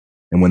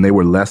and when they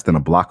were less than a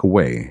block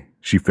away,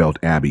 she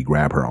felt Abby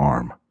grab her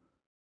arm.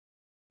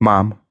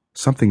 "Mom,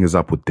 something is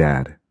up with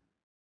Dad,"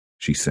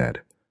 she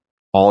said.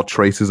 All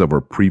traces of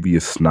her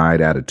previous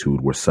snide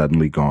attitude were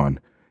suddenly gone,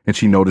 and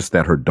she noticed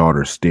that her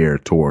daughter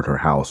stared toward her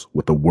house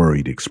with a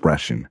worried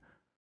expression.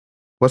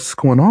 "What's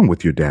going on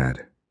with your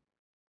dad?"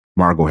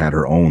 Margot had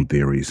her own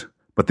theories,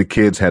 but the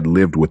kids had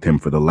lived with him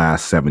for the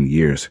last 7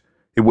 years.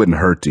 It wouldn't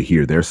hurt to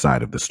hear their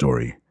side of the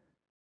story.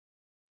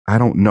 "I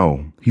don't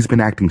know. He's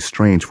been acting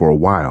strange for a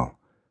while."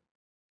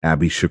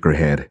 Abby shook her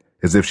head,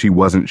 as if she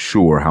wasn't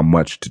sure how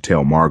much to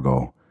tell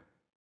Margot.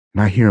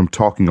 "And I hear him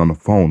talking on the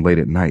phone late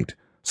at night,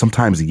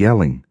 sometimes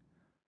yelling."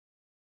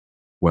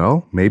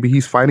 "Well, maybe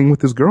he's fighting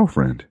with his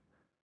girlfriend."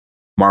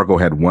 Margot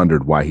had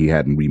wondered why he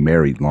hadn't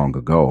remarried long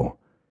ago.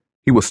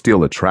 He was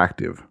still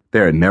attractive.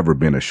 There had never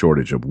been a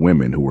shortage of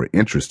women who were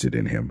interested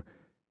in him,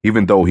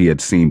 even though he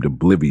had seemed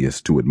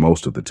oblivious to it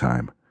most of the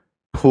time.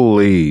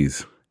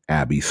 "Please,"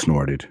 Abby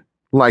snorted.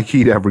 "Like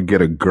he'd ever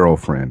get a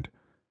girlfriend."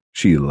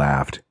 She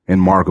laughed,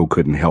 and Margot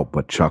couldn't help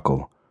but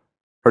chuckle.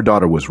 Her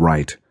daughter was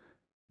right.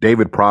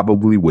 David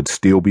probably would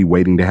still be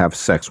waiting to have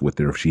sex with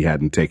her if she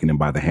hadn't taken him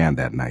by the hand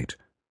that night.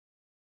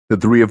 The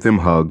three of them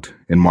hugged,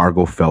 and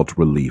Margot felt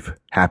relief,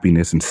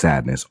 happiness, and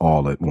sadness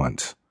all at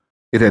once.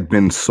 It had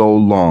been so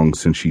long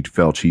since she'd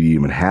felt she'd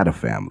even had a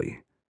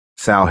family.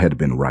 Sal had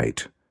been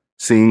right.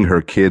 Seeing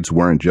her kids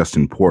weren't just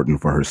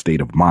important for her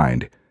state of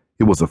mind,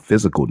 it was a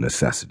physical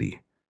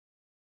necessity.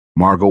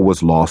 Margot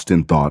was lost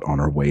in thought on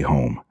her way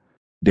home.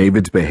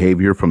 David's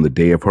behavior from the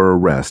day of her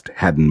arrest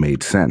hadn't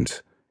made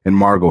sense, and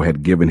Margot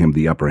had given him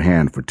the upper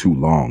hand for too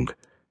long.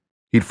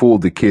 He'd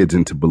fooled the kids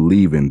into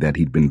believing that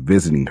he'd been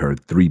visiting her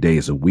 3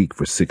 days a week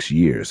for 6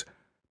 years,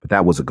 but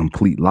that was a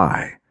complete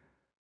lie.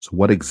 So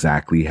what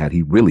exactly had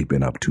he really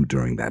been up to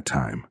during that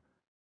time?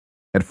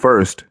 At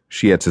first,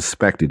 she had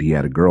suspected he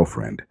had a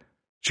girlfriend.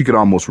 She could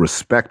almost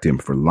respect him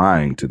for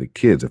lying to the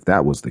kids if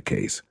that was the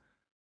case.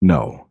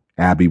 No,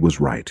 Abby was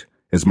right.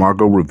 As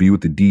Margot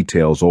reviewed the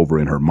details over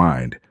in her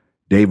mind,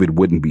 David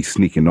wouldn't be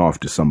sneaking off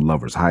to some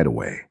lover's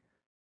hideaway.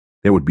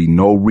 There would be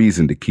no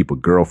reason to keep a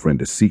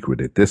girlfriend a secret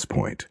at this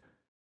point.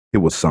 It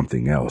was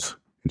something else,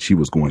 and she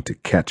was going to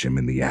catch him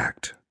in the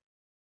act.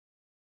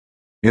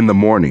 In the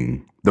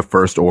morning, the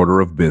first order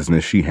of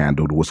business she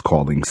handled was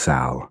calling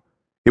Sal.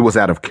 It was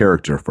out of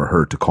character for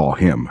her to call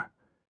him.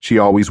 She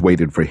always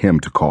waited for him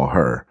to call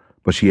her,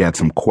 but she had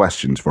some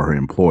questions for her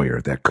employer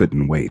that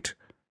couldn't wait.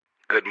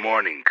 "Good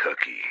morning,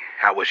 Cookie.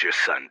 How was your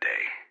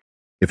Sunday?"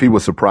 If he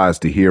was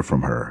surprised to hear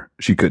from her,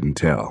 she couldn't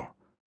tell.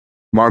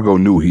 Margot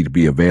knew he'd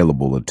be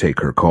available to take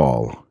her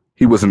call.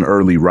 He was an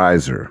early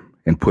riser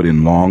and put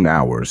in long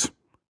hours.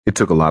 It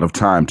took a lot of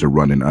time to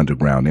run an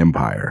underground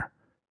empire.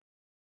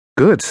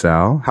 "Good,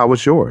 Sal. How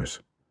was yours?"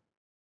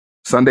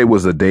 Sunday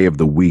was a day of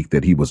the week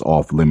that he was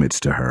off limits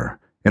to her,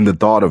 and the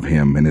thought of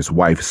him and his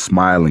wife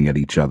smiling at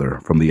each other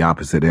from the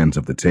opposite ends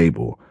of the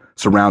table,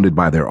 surrounded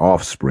by their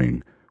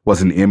offspring,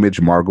 was an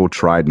image Margot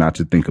tried not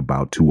to think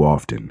about too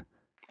often.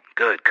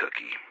 "Good,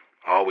 Cookie.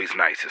 Always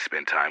nice to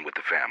spend time with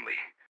the family."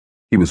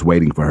 He was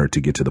waiting for her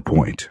to get to the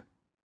point.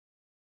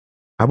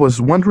 "I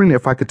was wondering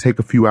if I could take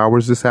a few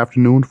hours this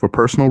afternoon for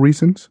personal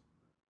reasons."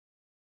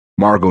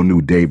 Margot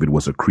knew David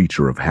was a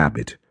creature of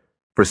habit.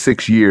 For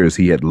 6 years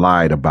he had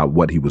lied about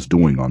what he was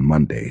doing on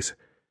Mondays.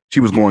 She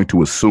was going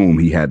to assume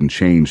he hadn't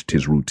changed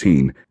his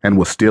routine and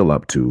was still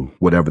up to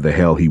whatever the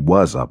hell he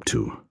was up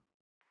to.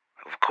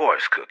 "Of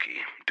course,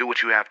 Cookie. Do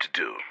what you have to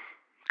do.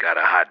 Got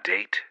a hot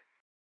date?"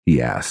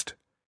 he asked.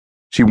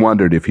 She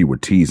wondered if he were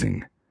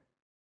teasing.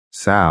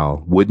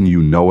 "Sal, wouldn't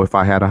you know if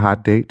I had a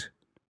hot date?"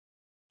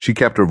 She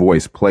kept her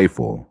voice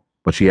playful,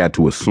 but she had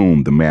to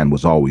assume the man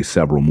was always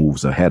several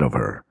moves ahead of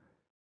her.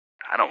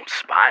 "I don't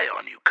spy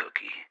on you,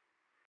 Cookie."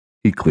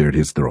 He cleared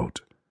his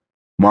throat.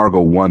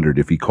 Margot wondered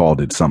if he called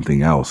it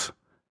something else.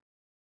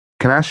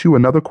 "Can I ask you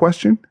another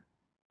question?"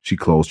 She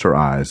closed her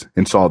eyes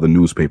and saw the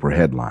newspaper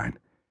headline.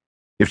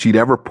 If she'd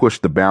ever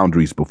pushed the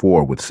boundaries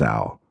before with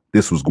Sal,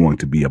 this was going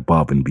to be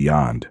above and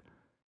beyond.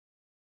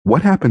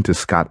 "What happened to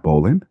Scott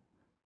Boland?"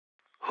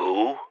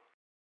 "Who?"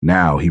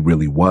 Now he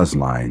really was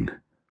lying.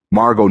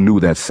 Margot knew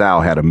that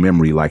Sal had a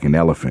memory like an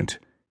elephant.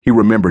 He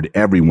remembered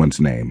everyone's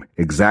name,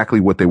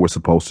 exactly what they were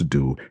supposed to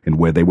do, and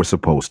where they were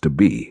supposed to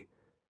be.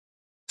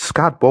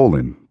 "Scott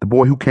Boland, the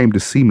boy who came to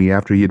see me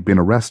after he had been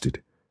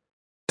arrested.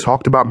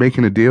 Talked about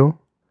making a deal?"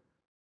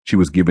 She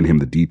was giving him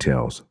the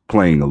details,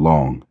 playing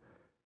along.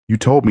 "You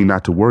told me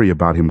not to worry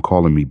about him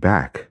calling me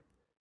back.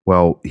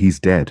 Well, he's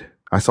dead.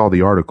 I saw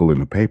the article in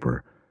the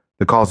paper.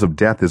 The cause of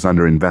death is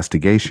under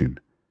investigation."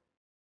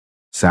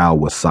 Sal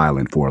was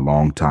silent for a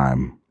long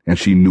time, and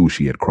she knew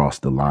she had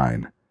crossed the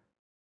line.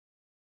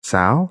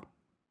 "Sal?"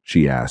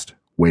 she asked,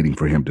 waiting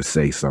for him to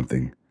say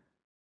something.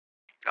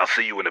 "I'll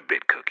see you in a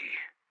bit, Cookie,"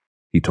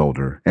 he told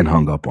her and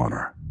hung up on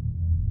her.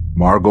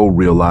 Margot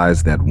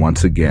realized that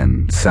once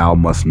again, Sal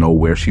must know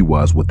where she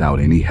was without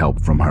any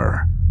help from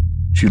her.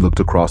 She looked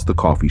across the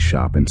coffee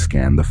shop and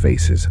scanned the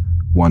faces,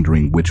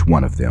 wondering which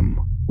one of them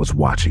was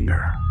watching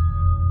her.